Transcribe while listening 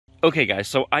Okay, guys,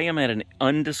 so I am at an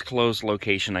undisclosed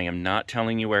location. I am not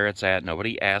telling you where it's at.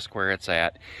 Nobody asked where it's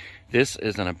at. This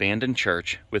is an abandoned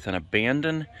church with an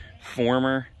abandoned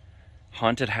former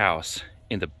haunted house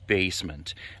in the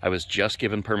basement. I was just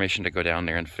given permission to go down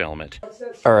there and film it.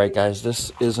 All right, guys,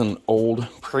 this is an old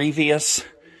previous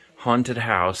haunted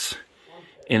house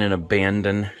in an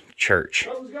abandoned church.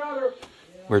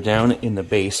 We're down in the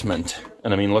basement.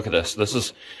 And I mean, look at this. This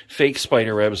is fake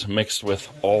spider webs mixed with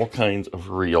all kinds of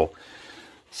real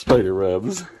spider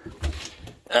webs.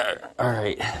 All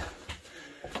right.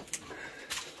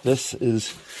 This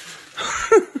is...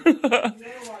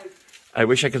 I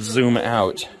wish I could zoom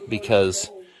out because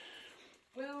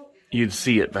you'd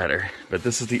see it better. But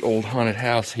this is the old haunted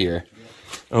house here.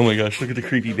 Oh my gosh, look at the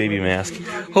creepy baby mask.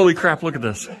 Holy crap, look at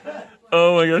this.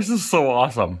 Oh my gosh, this is so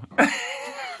awesome.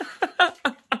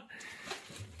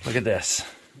 Look at this.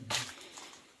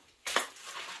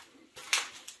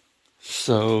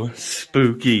 So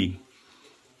spooky.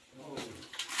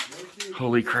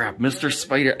 Holy crap, Mr.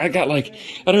 Spider. I got like,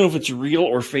 I don't know if it's real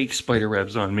or fake spider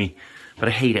webs on me, but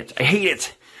I hate it. I hate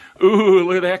it. Ooh,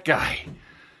 look at that guy.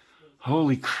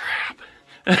 Holy crap.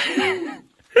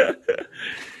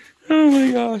 Oh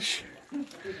my gosh.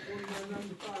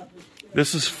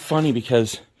 This is funny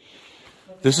because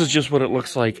this is just what it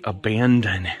looks like,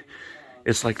 abandoned.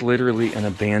 It's like literally an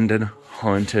abandoned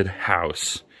haunted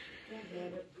house.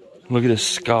 Look at his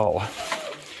skull.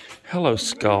 Hello,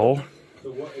 skull.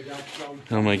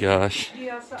 Oh my gosh.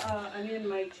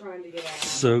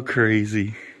 So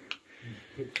crazy.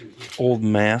 Old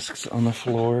masks on the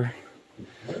floor.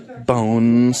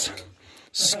 Bones.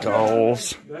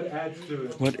 Skulls.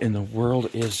 What in the world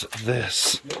is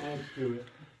this?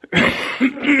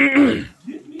 Oh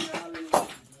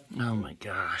my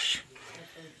gosh.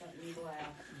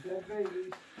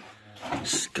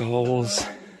 Skulls.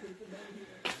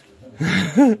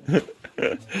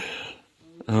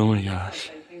 Oh my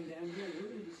gosh.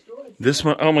 This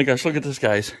one, oh my gosh, look at this,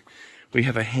 guys. We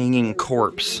have a hanging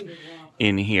corpse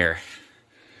in here.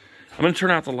 I'm going to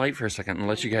turn out the light for a second and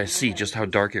let you guys see just how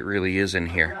dark it really is in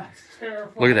here.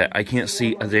 Look at that. I can't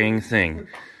see a dang thing.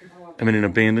 I'm in an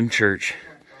abandoned church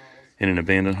in an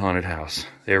abandoned haunted house.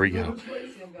 There we go.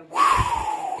 Whew.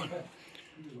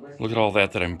 Look at all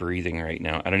that I'm breathing right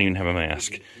now. I don't even have a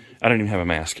mask. I don't even have a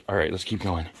mask. All right, let's keep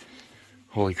going.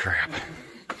 Holy crap.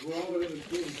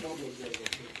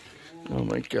 Oh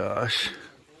my gosh.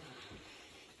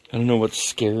 I don't know what's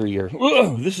scarier.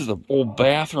 Whoa, this is an old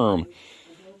bathroom.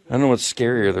 I don't know what's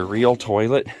scarier, the real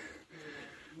toilet.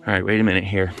 All right, wait a minute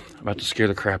here. I'm about to scare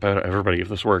the crap out of everybody if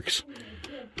this works.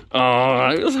 Oh,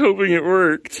 I was hoping it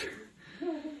worked.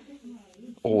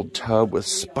 Old tub with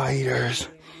spiders.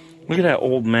 Look at that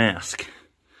old mask.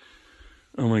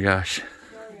 Oh my gosh.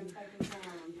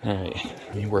 All right,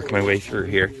 let me work my way through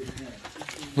here.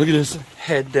 Look at this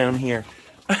head down here.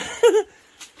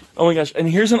 Oh my gosh, and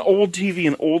here's an old TV,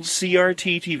 an old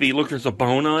CRT TV. Look, there's a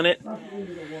bone on it.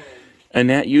 And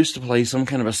that used to play some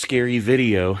kind of a scary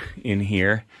video in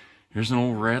here. Here's an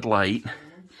old red light.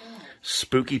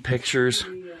 Spooky pictures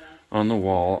on the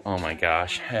wall. Oh my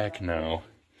gosh, heck no.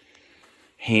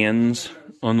 Hands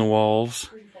on the walls.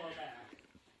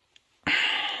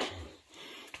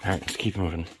 Alright, let's keep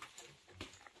moving.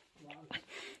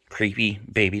 Creepy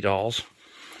baby dolls.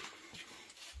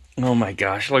 Oh my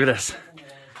gosh, look at this.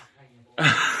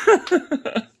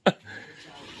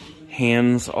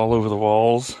 Hands all over the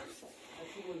walls.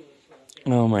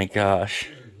 Oh my gosh.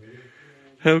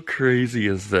 How crazy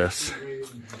is this?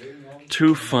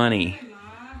 Too funny.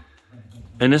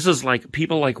 And this is like,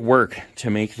 people like work to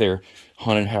make their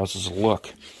haunted houses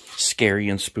look scary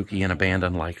and spooky and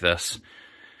abandoned like this.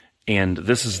 And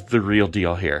this is the real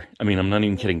deal here. I mean, I'm not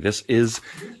even kidding. This is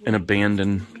an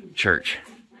abandoned church.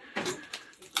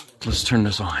 Let's turn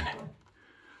this on.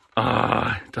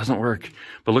 It doesn't work.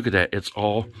 But look at that. It's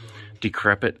all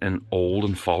decrepit and old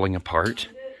and falling apart.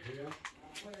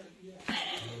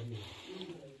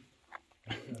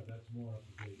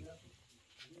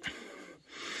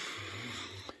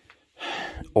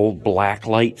 Old black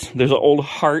lights. There's an old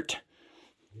heart.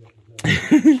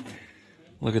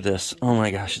 Look at this. Oh my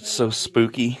gosh, it's so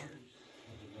spooky.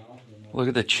 Look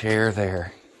at the chair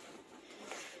there.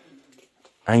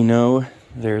 I know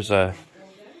there's a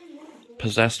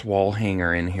possessed wall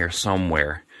hanger in here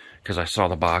somewhere because I saw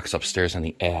the box upstairs in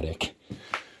the attic.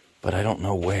 But I don't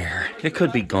know where. It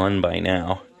could be gone by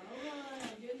now.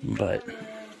 But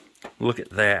look at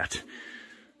that.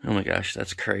 Oh my gosh,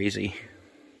 that's crazy.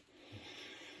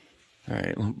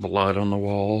 Alright, blood on the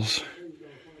walls.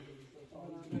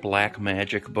 Black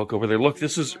magic book over there. Look,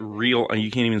 this is real.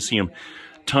 You can't even see them.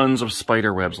 tons of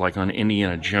spider webs like on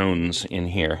Indiana Jones in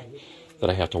here that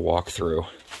I have to walk through.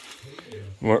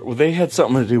 Well, they had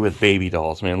something to do with baby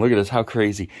dolls, man. Look at this, how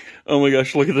crazy. Oh my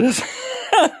gosh, look at this.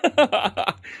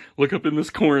 Look up in this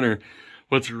corner.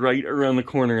 What's right around the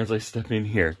corner as I step in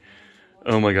here.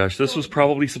 Oh my gosh, this was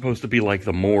probably supposed to be like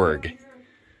the morgue.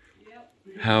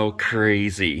 How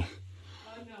crazy.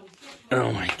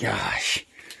 Oh my gosh.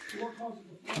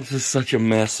 This is such a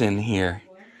mess in here.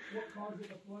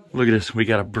 Look at this, we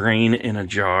got a brain in a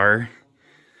jar.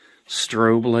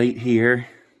 Strobe light here.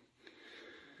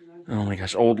 Oh my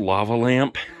gosh, old lava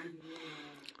lamp.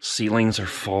 Ceilings are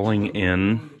falling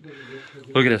in.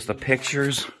 Look at this, the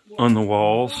pictures on the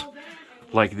walls.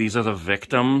 Like these are the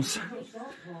victims.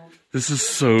 This is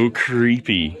so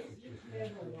creepy.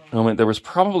 Oh man, there was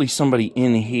probably somebody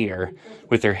in here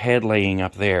with their head laying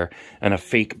up there and a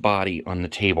fake body on the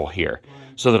table here.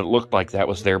 So that it looked like that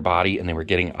was their body and they were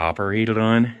getting operated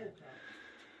on.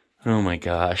 Oh my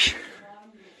gosh.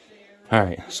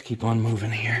 Alright, let's keep on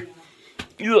moving here.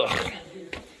 Ugh.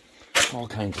 All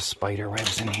kinds of spider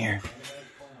webs in here.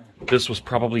 This was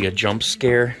probably a jump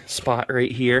scare spot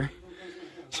right here.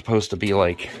 Supposed to be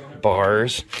like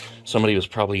bars. Somebody was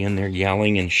probably in there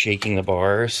yelling and shaking the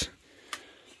bars.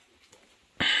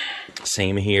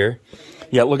 Same here.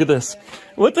 Yeah, look at this.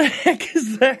 What the heck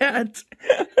is that?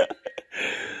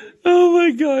 Oh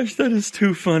my gosh, that is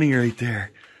too funny right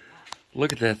there.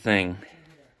 Look at that thing.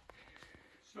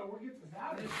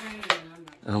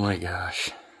 Oh my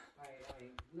gosh.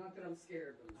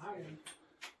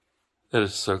 That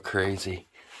is so crazy.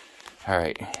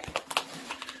 Alright.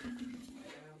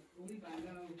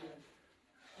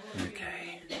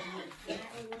 Okay.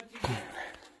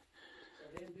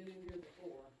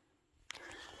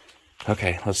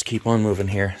 Okay, let's keep on moving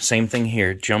here. Same thing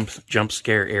here. Jump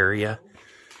scare area.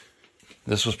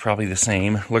 This was probably the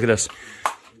same. Look at this.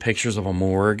 Pictures of a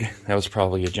morgue. That was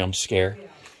probably a jump scare.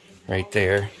 Right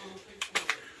there.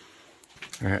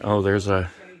 Alright, oh, there's a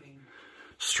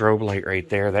strobe light right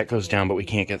there. That goes down, but we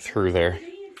can't get through there.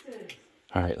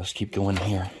 Alright, let's keep going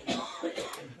here.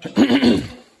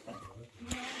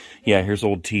 Yeah, here's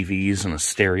old TVs and a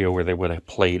stereo where they would have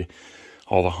played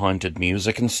all the haunted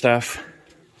music and stuff.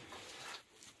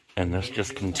 And this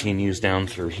just continues down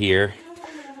through here.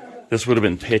 This would have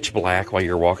been pitch black while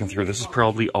you're walking through. This is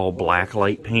probably all black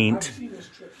light paint.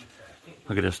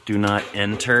 Look at this, do not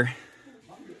enter.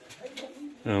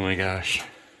 Oh my gosh.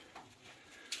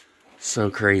 So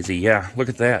crazy. Yeah, look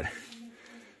at that.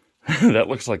 That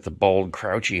looks like the bald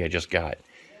Crouchy I just got.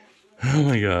 Oh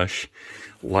my gosh.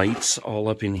 Lights all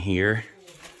up in here.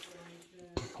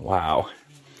 Wow.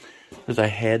 There's a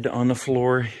head on the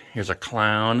floor. Here's a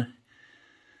clown.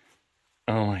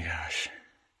 Oh my gosh.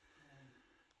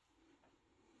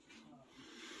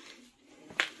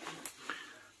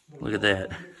 Look at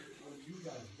that.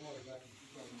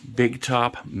 Big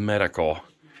Top Medical.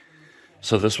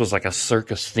 So this was like a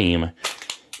circus theme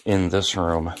in this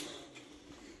room.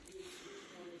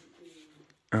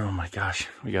 Oh my gosh.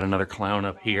 We got another clown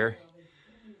up here.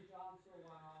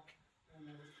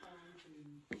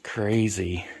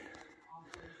 Crazy.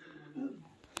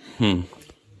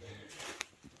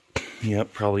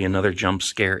 Yep, probably another jump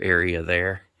scare area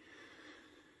there.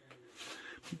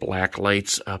 Black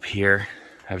lights up here.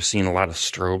 I've seen a lot of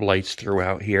strobe lights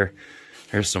throughout here.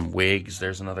 There's some wigs.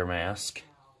 There's another mask.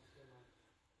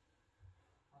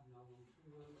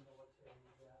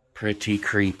 Pretty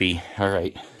creepy.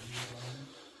 Alright.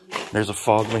 There's a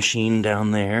fog machine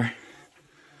down there.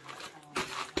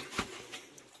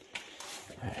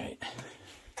 Alright.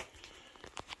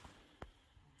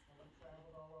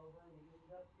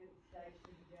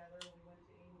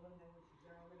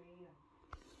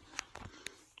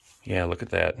 Yeah, look at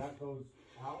that.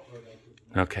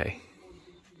 Okay.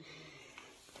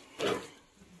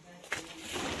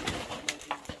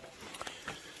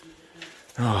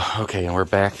 Oh, okay, and we're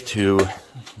back to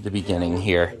the beginning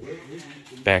here.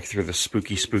 Back through the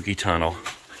spooky, spooky tunnel.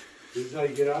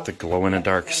 The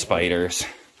glow-in-the-dark spiders.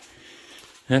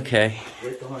 Okay.